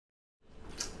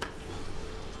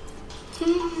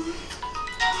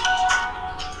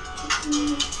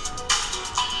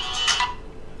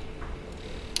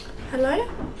Hello?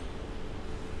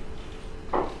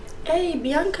 Hey,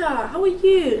 Bianca, how are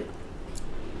you?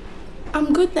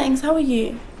 I'm good, thanks. How are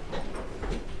you?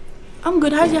 I'm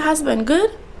good. How's your husband?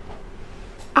 Good?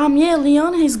 Yeah,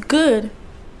 Leona is good.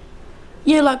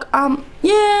 Yeah, like,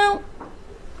 yeah,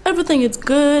 everything is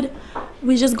good.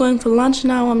 We're just going for lunch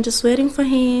now. I'm just waiting for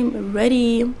him.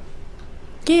 Ready.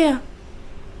 Yeah.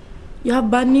 You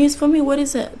have bad news for me? What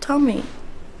is it? Tell me.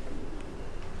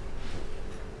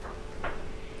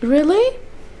 Really?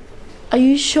 Are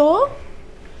you sure?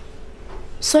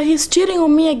 So he's cheating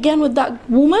on me again with that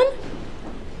woman?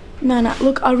 No,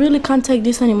 look, I really can't take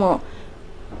this anymore.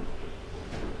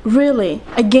 Really?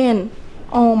 Again?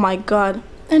 Oh my god.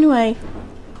 Anyway,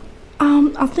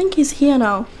 I think he's here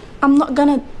now.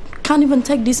 Can't even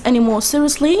take this anymore.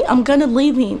 Seriously, I'm gonna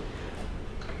leave him.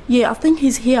 Yeah, I think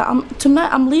he's here.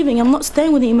 Tonight I'm leaving. I'm not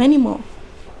staying with him anymore.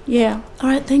 Yeah.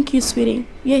 Alright, thank you, sweetie.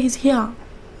 Yeah, he's here.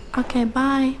 Okay,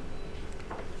 bye.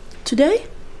 Today,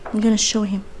 I'm gonna show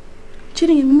him.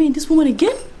 Cheating with me, this woman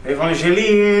again?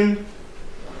 Evangeline!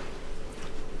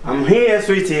 I'm here,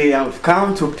 sweetie. I've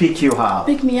come to pick you up.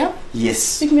 Pick me up?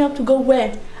 Yes. Pick me up to go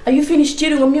where? Are you finished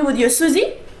cheating on me with your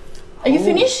Susie? Are you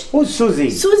finished? Who's Susie?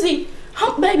 Susie,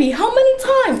 baby, how many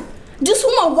times? This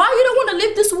woman, why you don't want to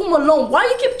leave this woman alone? Why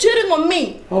you keep cheating on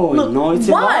me? Oh, look, no, it's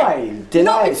a lie.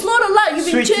 No, it's not a lie. You've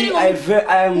been cheating on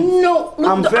me.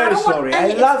 I'm very sorry. I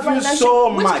love you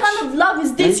so much. Which kind of love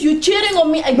is this? You're cheating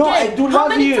on me again. No, I do love you. How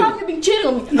many times you been cheating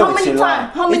on me? No, how many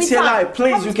times? How many times? It's a lie.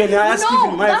 Please, you can ask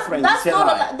even my friends. That's not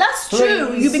a lie. That's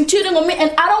true. You've been cheating on me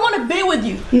and I don't want to be with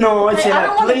you. No, it's a lie. I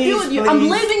don't want to be with you. I'm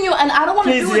leaving you and I don't want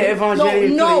to be with you.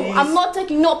 Evangeline, no, I'm not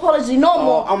taking no apology no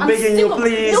more. I'm begging you,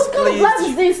 please. What kind of love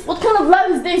is this? What kind of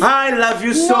love is this? I love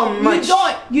you so much.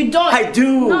 You don't. I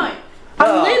do. No.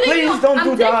 I'm leaving please you. don't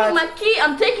do that. I'm taking my key.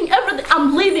 I'm taking everything.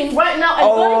 I'm leaving right now.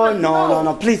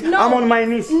 No, please. No. I'm on my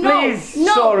knees. Please.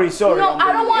 Sorry. No,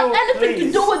 I don't want anything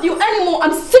to do with you anymore.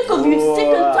 I'm sick of you. Sick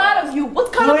and tired of you.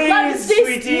 What kind of love is this?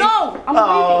 Sweetie. No, I'm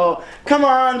leaving. Come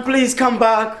on. Please come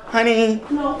back, honey.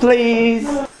 No. Please.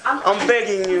 No. I'm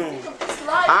begging you.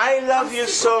 I love you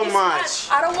so much.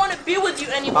 I don't want to be with you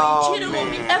anymore. You're cheating on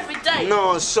me every day.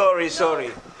 No, sorry.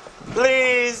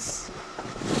 Please,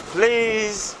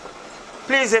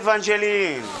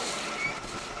 Evangeline.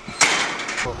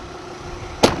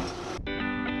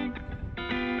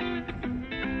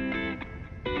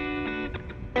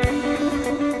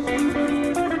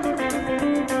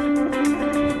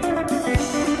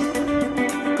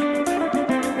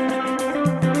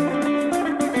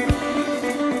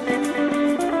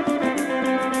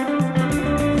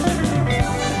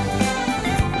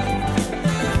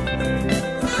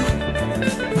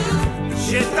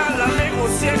 J'étends la main au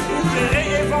ciel pour pleurer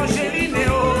Evangeline et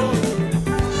oh,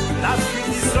 la pluie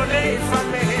du soleil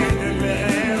famée de mes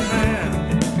rêves.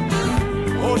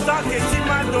 Autant que tu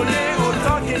m'as donné,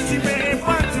 autant que tu me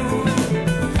répands tout.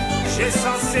 J'ai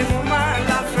senti ces moments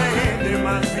la fin de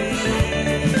ma vie.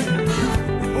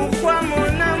 Pourquoi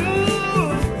mon amour,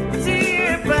 tu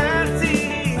es parti?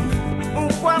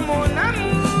 Pourquoi mon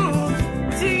amour,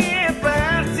 tu es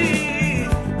parti?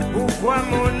 Pourquoi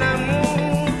mon amour?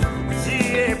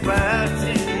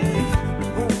 Parti.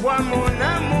 Pourquoi mon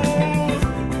amour,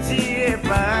 tu es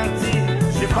parti?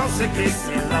 Je pense que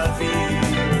c'est la vie.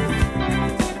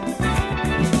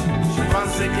 Je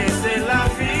pense que c'est la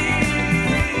vie.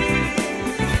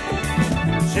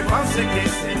 Je pense que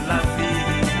c'est la vie.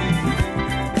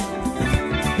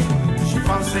 Je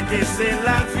pense que c'est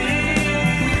la vie.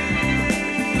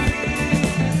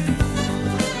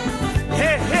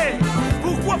 Hé, hé,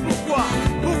 pourquoi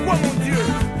mon Dieu?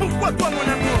 Pourquoi toi mon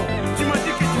amour? Tu m'as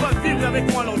dit que tu vas vivre avec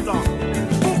moi longtemps.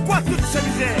 Pourquoi toute cette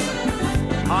misère?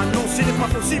 Ah non, ce n'est pas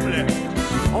possible.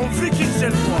 On vit qu'une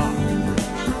seule fois.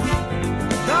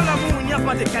 Dans l'amour, il n'y a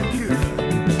pas de calcul.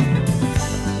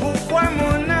 Pourquoi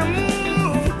mon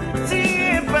amour, tu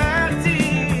es parti?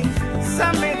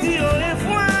 Ça me dit au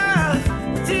revoir,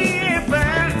 tu es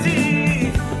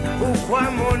parti. Pourquoi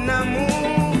mon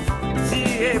amour, tu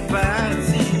es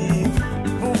parti?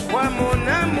 Pourquoi mon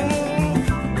amour,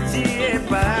 tu es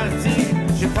parti?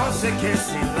 Je pense que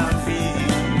c'est la vie.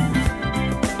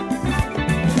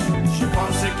 Je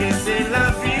pense que c'est la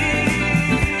vie.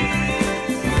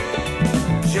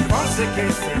 Je pense que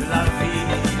c'est la vie.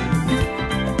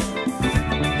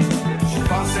 Je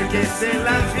pense que c'est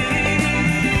la vie.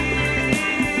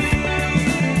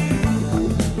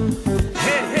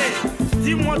 Hé, hé,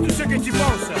 dis-moi tout ce que tu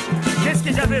penses. Qu'est-ce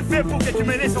que j'avais fait pour que tu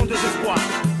me laisses en désespoir?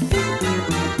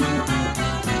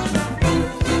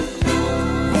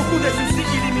 Beaucoup de soucis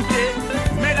illimités.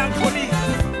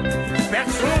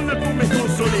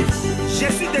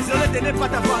 Je suis désolé de ne pas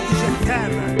t'avoir dit je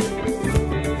t'aime.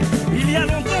 Il y a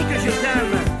longtemps que je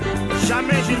t'aime.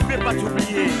 Jamais je ne peux pas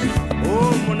t'oublier.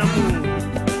 Oh mon amour.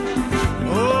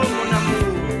 Oh mon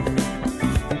amour.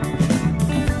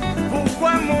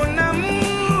 Pourquoi mon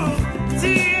amour,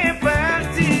 tu es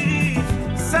parti?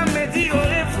 Ça me dit au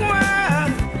revoir.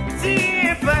 Tu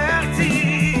es parti.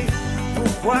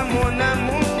 Pourquoi mon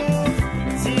amour,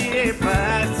 tu es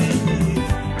parti?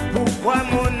 Pourquoi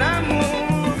mon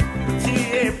amour, tu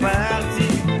es parti?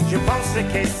 Je pense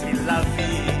que c'est la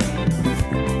vie.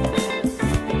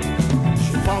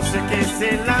 Je pense que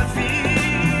c'est la vie.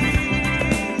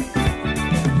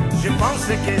 Je pense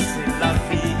que c'est la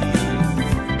vie.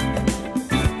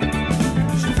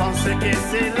 Je pense que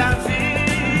c'est la vie.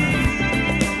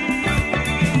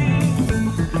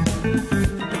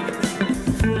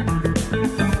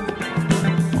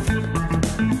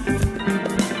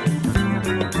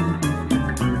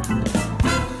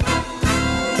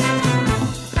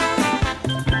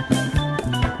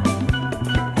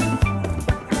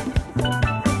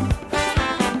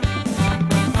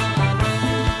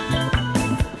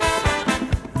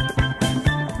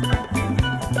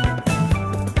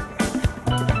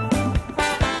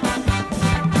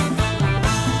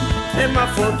 C'est ma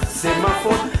faute, c'est ma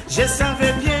faute. Je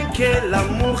savais bien que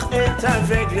l'amour est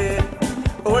aveuglé.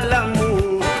 Oh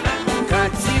l'amour, quand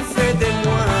tu fais de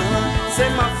moi, c'est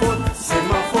ma faute, c'est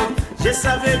ma faute. Je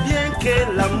savais bien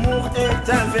que l'amour est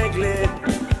aveuglé.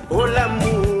 Oh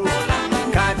l'amour,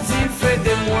 quand tu fais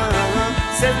de moi,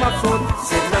 c'est ma faute,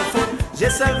 c'est ta faute. Je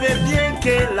savais bien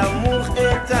que l'amour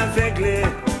est aveuglé.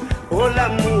 Oh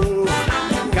l'amour,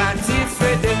 quand tu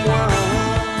fais de moi.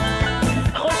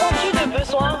 Ressens-tu le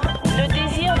besoin, le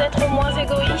désir d'être moins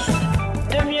égoïste,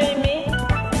 de mieux aimer,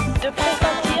 de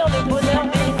pressentir le bonheur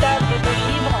véritable de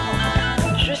vivre?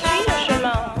 Je suis le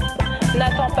chemin,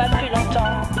 n'attends pas plus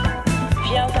longtemps,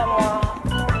 viens à moi.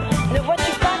 Ne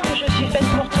vois-tu pas que je suis faite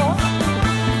pour toi?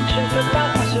 Je ne peux pas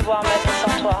concevoir ma vie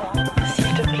sans toi.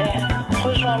 S'il te plaît,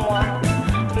 rejoins-moi.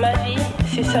 Ma vie,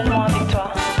 c'est seulement avec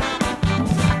toi.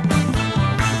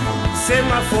 C'est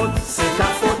ma faute, c'est ta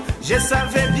faute. Je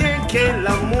savais bien que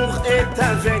l'amour est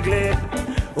aveuglé.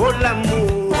 Oh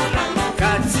l'amour,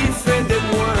 quand tu fais de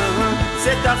moi,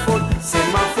 c'est ta faute, c'est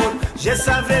ma faute. Je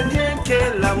savais bien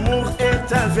que l'amour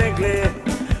est aveuglé.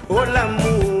 Oh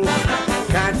l'amour,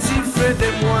 quand tu fais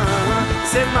de moi,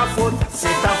 c'est ma faute,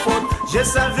 c'est ta faute. Je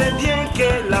savais bien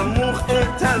que l'amour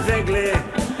est aveuglé.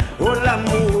 Oh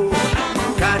l'amour,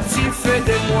 quand tu fais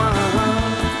de moi.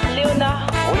 Léona,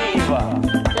 Oui, va.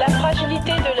 la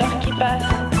fragilité de l'heure qui passe,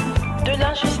 de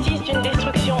l'injustice d'une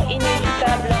destruction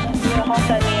inévitable me rend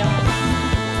à néant.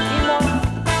 Dis-moi,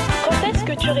 quand est-ce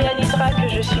que tu réaliseras que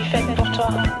je suis faite pour toi?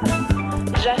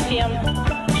 J'affirme,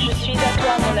 je suis à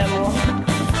toi mon amour.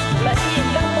 Ma vie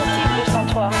est impossible sans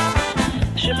toi.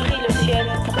 Je prie le ciel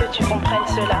pour que tu comprennes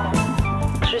cela.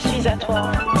 Je suis à toi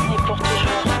et pour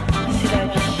toujours, c'est la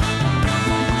vie.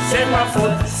 C'est ma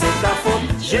faute, c'est ta faute.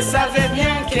 Je savais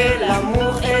bien que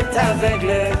l'amour est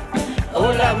aveuglé.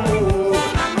 Oh l'amour,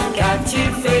 quand tu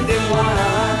fais de moi,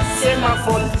 c'est ma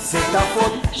faute, c'est ta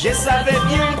faute. Je savais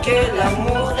bien que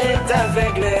l'amour est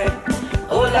aveuglé.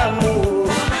 Oh l'amour,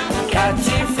 quand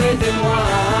tu fais de moi,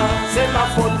 c'est ma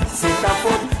faute, c'est ta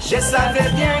faute. Je savais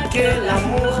bien que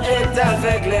l'amour est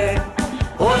aveuglé.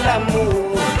 Oh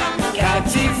l'amour, quand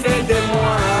tu fais de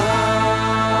moi.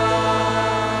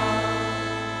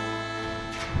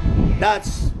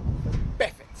 That's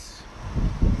perfect.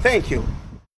 Thank you.